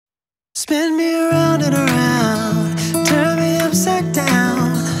Spin me around and around, turn me upside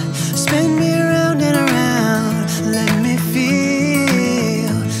down. Spin me around and around, let me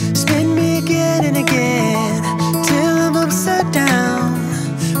feel. Spin me again and again, till I'm upside down.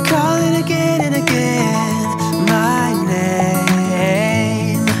 Calling again and again, my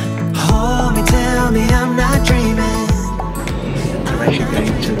name. Hold me, tell me I'm not dreaming. I'm actually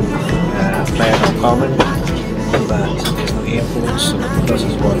going to Playa del Carmen, but there's no airport, so the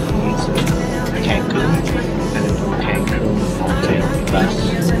closest one for me is Cancun, and then from Cancun I'll take the bus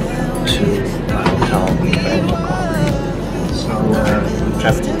to my hotel in Playa del Carmen. So we're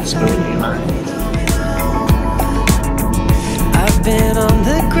traveling smoothly, man. I've been on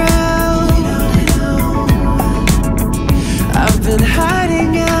the ground, I've been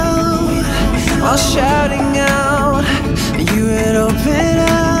hiding out, while shouting out, you had opened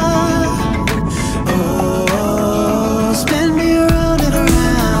up. Oh, spin me around and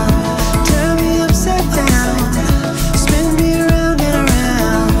around, turn me upside down. Spin me around and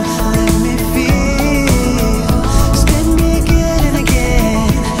around, let me feel. Spin me again and again,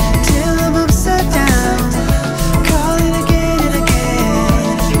 till I'm upside down. Calling again and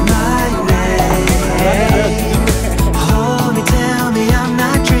again, my name. Hold me, tell me I'm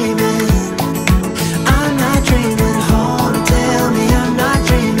not dreaming. I'm not dreaming. Hold me, tell me I'm not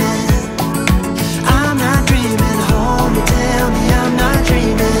dreaming. I'm not dreaming. Hold me, tell me I'm not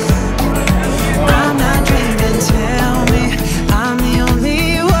dreaming. I'm not dreaming. Tell me I'm the only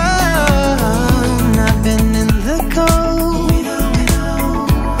one. I've been in the cold,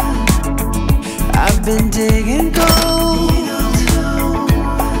 I've been digging gold,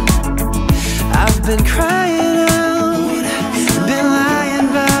 I've been crying out, been lying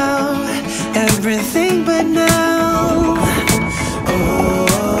about everything but now.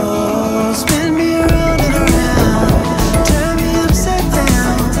 Oh, spin me around and around, turn me upside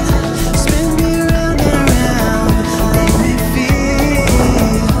down. Spin me around and around, let me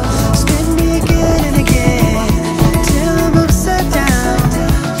feel. Spin me again and again, till I'm upside down.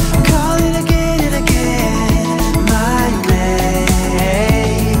 Calling again and again, my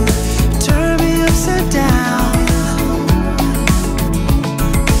name. Turn me upside down,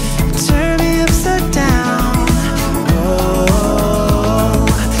 turn me upside down. Oh,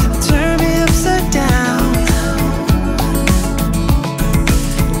 turn me upside down,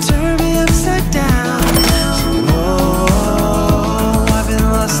 turn me upside down. Oh, I've been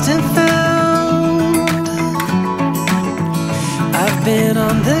lost and found, I've been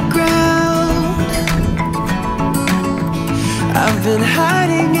on the ground, I've been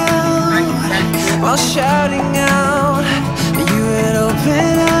hiding out, while shouting out, you had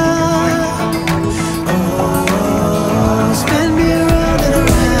opened up. Oh, spin me around and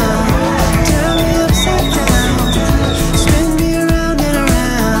around, turn me upside down. Spin me around and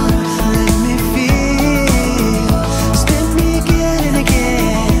around, let me feel. Spin me again and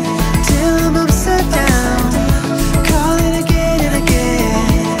again, till I'm upside down. Calling again and again,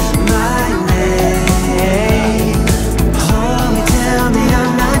 my name. Hold me, tell me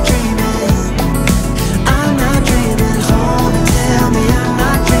I'm not dreaming. I'm not dreaming. Hold me, tell me I'm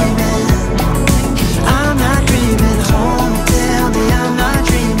not dreaming. I'm not dreaming. Hold me, tell me I'm not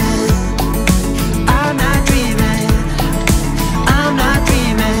dreaming. I'm not dreaming. I'm not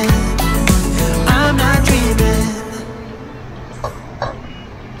dreaming. I'm not dreaming.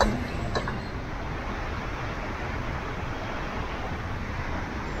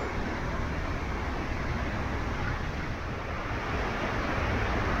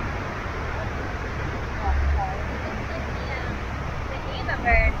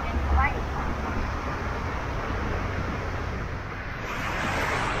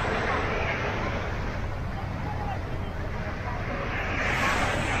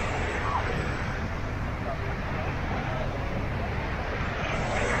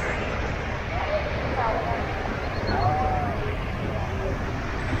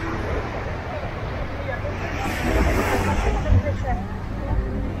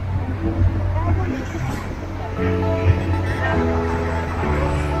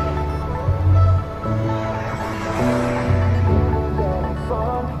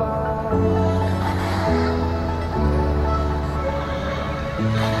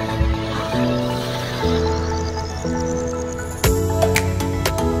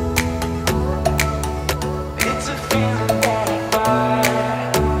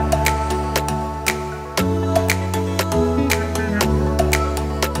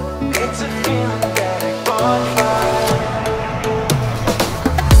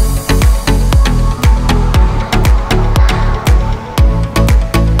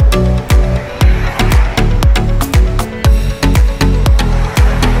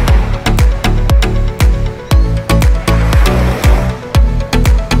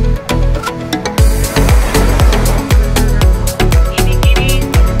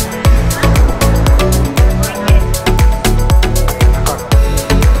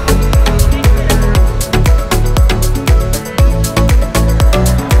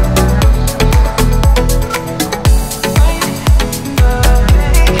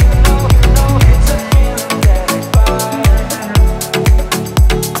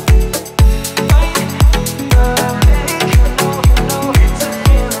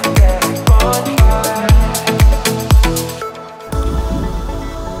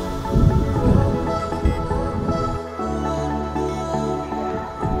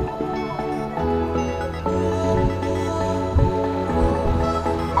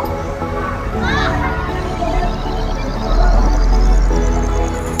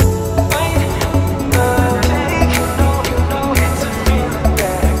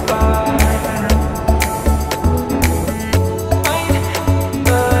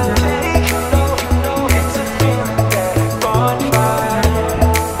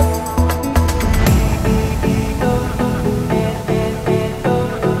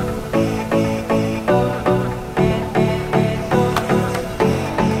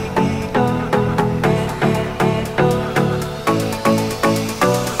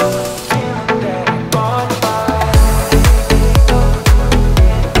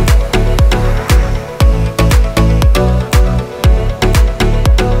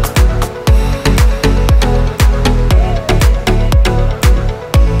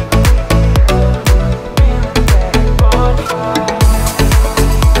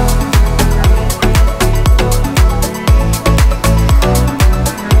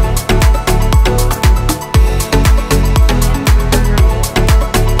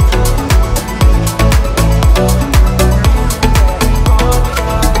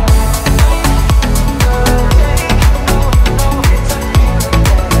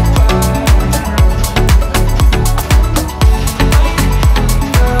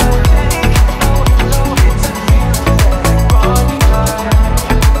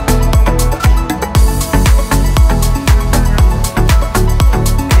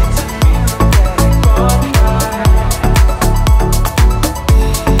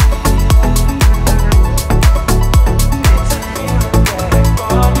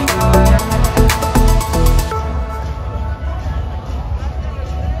 Bye.